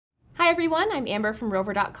everyone, I'm Amber from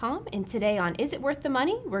Rover.com, and today on Is It Worth the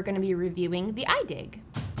Money, we're going to be reviewing the iDig.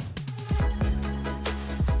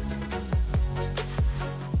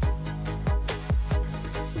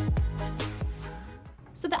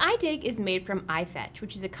 So the iDig is made from iFetch,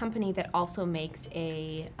 which is a company that also makes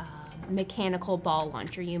a mechanical ball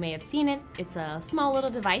launcher. You may have seen it. It's a small little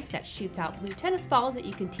device that shoots out blue tennis balls that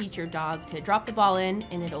you can teach your dog to drop the ball in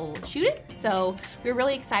and it'll shoot it. So we were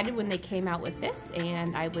really excited when they came out with this,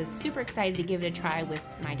 and I was super excited to give it a try with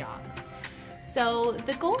my dogs. So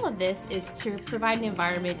the goal of this is to provide an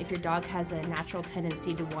environment if your dog has a natural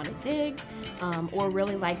tendency to want to dig or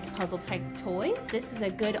really likes puzzle type toys. This is a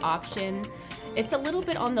good option. It's a little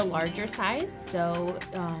bit on the larger size, so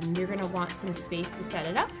you're going to want some space to set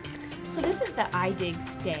it up. So this is the iDig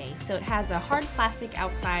Stay. So it has a hard plastic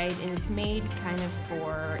outside and it's made kind of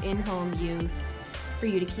for in-home use for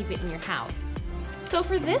you to keep it in your house. So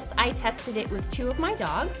for this, I tested it with two of my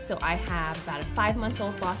dogs. So I have about a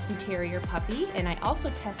 5-month-old Boston Terrier puppy, and I also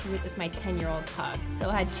tested it with my 10-year-old pug. So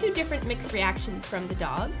I had two different mixed reactions from the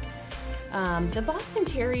dog. The Boston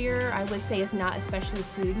Terrier, I would say, is not especially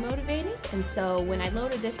food motivated, and so when I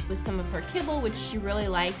loaded this with some of her kibble, which she really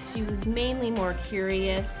likes, she was mainly more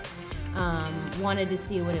curious, wanted to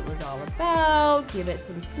see what it was all about, give it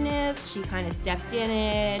some sniffs. She kind of stepped in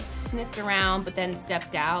it, sniffed around, but then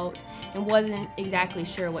stepped out and wasn't exactly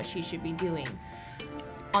sure what she should be doing.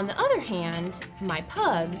 On the other hand, my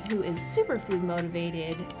pug, who is super food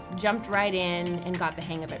motivated, jumped right in and got the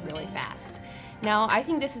hang of it really fast. Now, I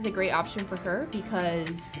think this is a great option for her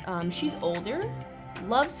because she's older,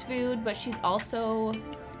 loves food, but she's also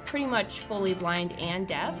pretty much fully blind and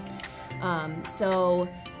deaf. So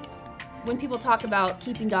when people talk about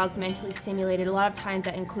keeping dogs mentally stimulated, a lot of times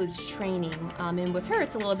that includes training. And with her,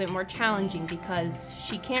 it's a little bit more challenging because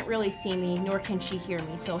she can't really see me, nor can she hear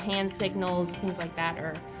me. So hand signals, things like that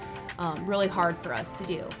are really hard for us to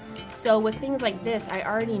do. So with things like this, I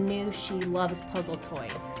already knew she loves puzzle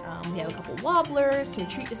toys. We have a couple wobblers, some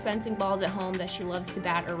treat dispensing balls at home that she loves to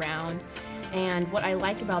bat around. And what I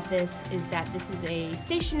like about this is that this is a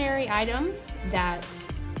stationary item that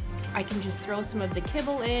I can just throw some of the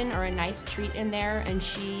kibble in or a nice treat in there, and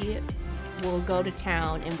she will go to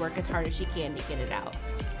town and work as hard as she can to get it out.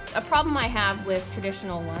 A problem I have with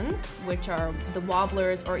traditional ones, which are the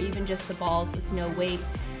wobblers or even just the balls with no weight,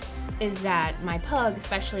 is that my pug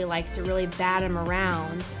especially likes to really bat them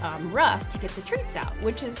around rough to get the treats out,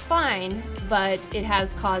 which is fine, but it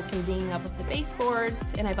has caused some dinging up of the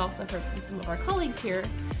baseboards, and I've also heard from some of our colleagues here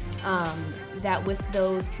that with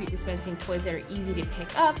those treat dispensing toys that are easy to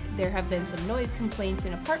pick up, there have been some noise complaints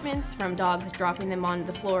in apartments from dogs dropping them onto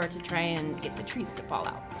the floor to try and get the treats to fall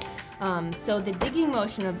out. So the digging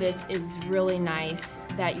motion of this is really nice,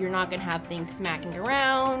 that you're not going to have things smacking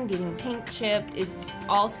around, getting paint chipped. It's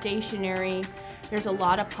all stationary. There's a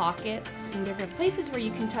lot of pockets in different places where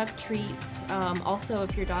you can tuck treats. Also,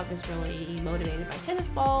 if your dog is really motivated by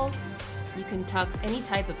tennis balls, you can tuck any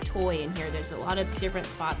type of toy in here. There's a lot of different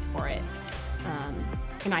spots for it,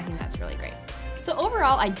 and I think that's really great. So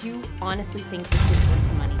overall, I do honestly think this is worth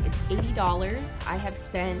the money. It's $80. I have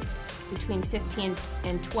spent between $15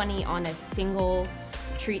 and $20 on a single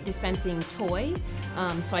treat dispensing toy.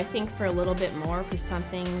 So I think for a little bit more for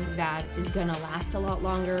something that is gonna last a lot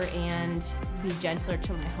longer and be gentler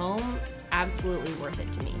to my home, absolutely worth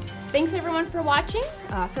it to me. Thanks everyone for watching.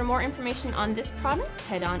 For more information on this product,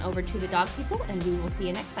 head on over to The Dog People, and we will see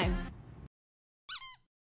you next time.